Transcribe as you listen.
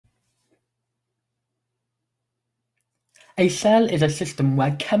A cell is a system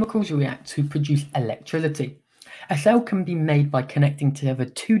where chemicals react to produce electricity. A cell can be made by connecting together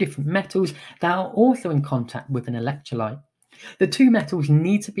two different metals that are also in contact with an electrolyte. The two metals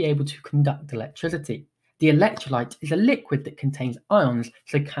need to be able to conduct electricity. The electrolyte is a liquid that contains ions,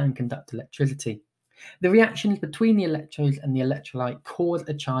 so can conduct electricity. The reactions between the electrodes and the electrolyte cause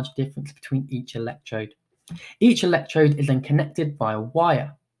a charge difference between each electrode. Each electrode is then connected by a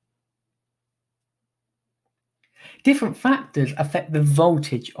wire. Different factors affect the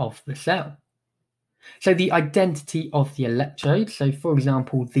voltage of the cell. So the identity of the electrode, so for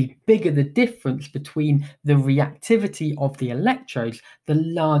example, the bigger the difference between the reactivity of the electrodes, the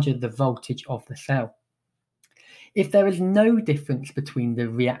larger the voltage of the cell. If there is no difference between the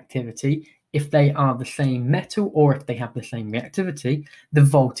reactivity, if they are the same metal or if they have the same reactivity, the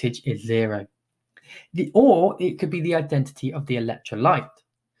voltage is zero. Or it could be the identity of the electrolyte.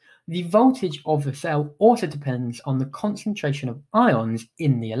 The voltage of the cell also depends on the concentration of ions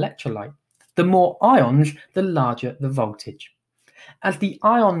in the electrolyte. The more ions, the larger the voltage. As the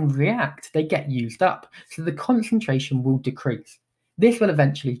ions react, they get used up, so the concentration will decrease. This will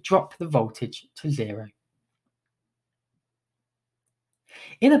eventually drop the voltage to zero.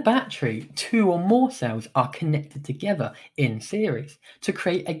 In a battery, two or more cells are connected together in series to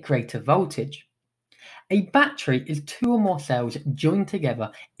create a greater voltage. A battery is two or more cells joined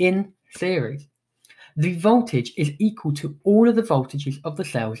together in series. The voltage is equal to all of the voltages of the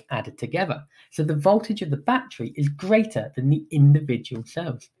cells added together, so the voltage of the battery is greater than the individual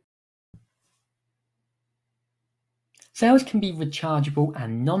cells. Cells can be rechargeable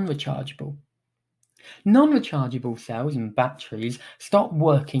and non-rechargeable. Non-rechargeable cells and batteries stop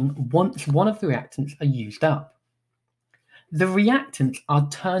working once one of the reactants are used up. The reactants are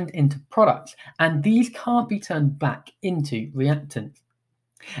turned into products, and these can't be turned back into reactants.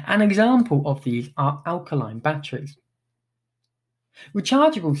 An example of these are alkaline batteries.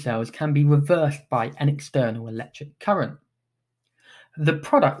 Rechargeable cells can be reversed by an external electric current. The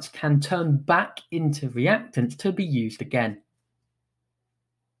products can turn back into reactants to be used again.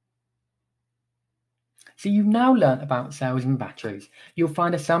 So you've now learnt about cells and batteries. You'll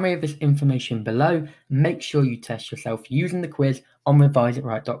find a summary of this information below. Make sure you test yourself using the quiz on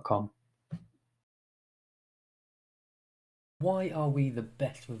reviseitright.com. Why are we the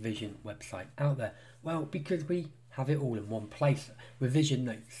best revision website out there? Well, because we have it all in one place. Revision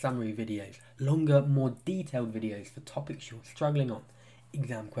notes, summary videos, longer, more detailed videos for topics you're struggling on.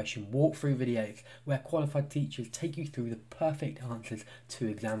 Exam question walkthrough videos where qualified teachers take you through the perfect answers to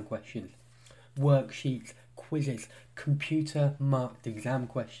exam questions. Worksheets, quizzes, computer marked exam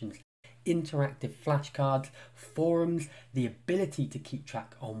questions, interactive flashcards, forums, the ability to keep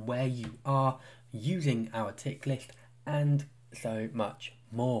track on where you are using our tick list, and so much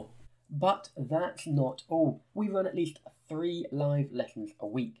more. But that's not all. We run at least 3 live lessons a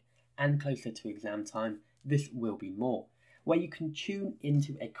week, and closer to exam time, this will be more, where you can tune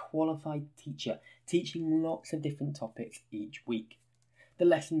into a qualified teacher teaching lots of different topics each week. The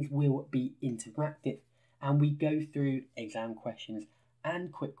lessons will be interactive, and we go through exam questions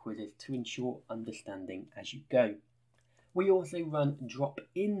and quick quizzes to ensure understanding as you go. We also run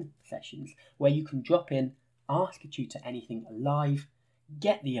drop-in sessions where you can drop in, ask a tutor anything live,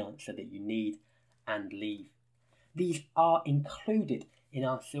 get the answer that you need, and leave. These are included in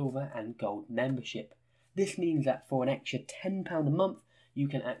our silver and gold membership. This means that for an extra £10 a month, you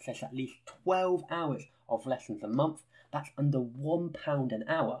can access at least 12 hours of lessons a month. That's under £1 an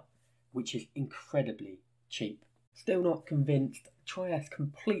hour, which is incredibly cheap. Still not convinced? Try us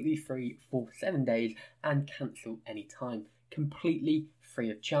completely free for 7 days and cancel anytime, completely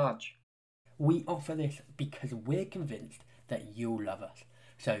free of charge. We offer this because we're convinced that you'll love us.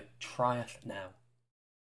 So try us now.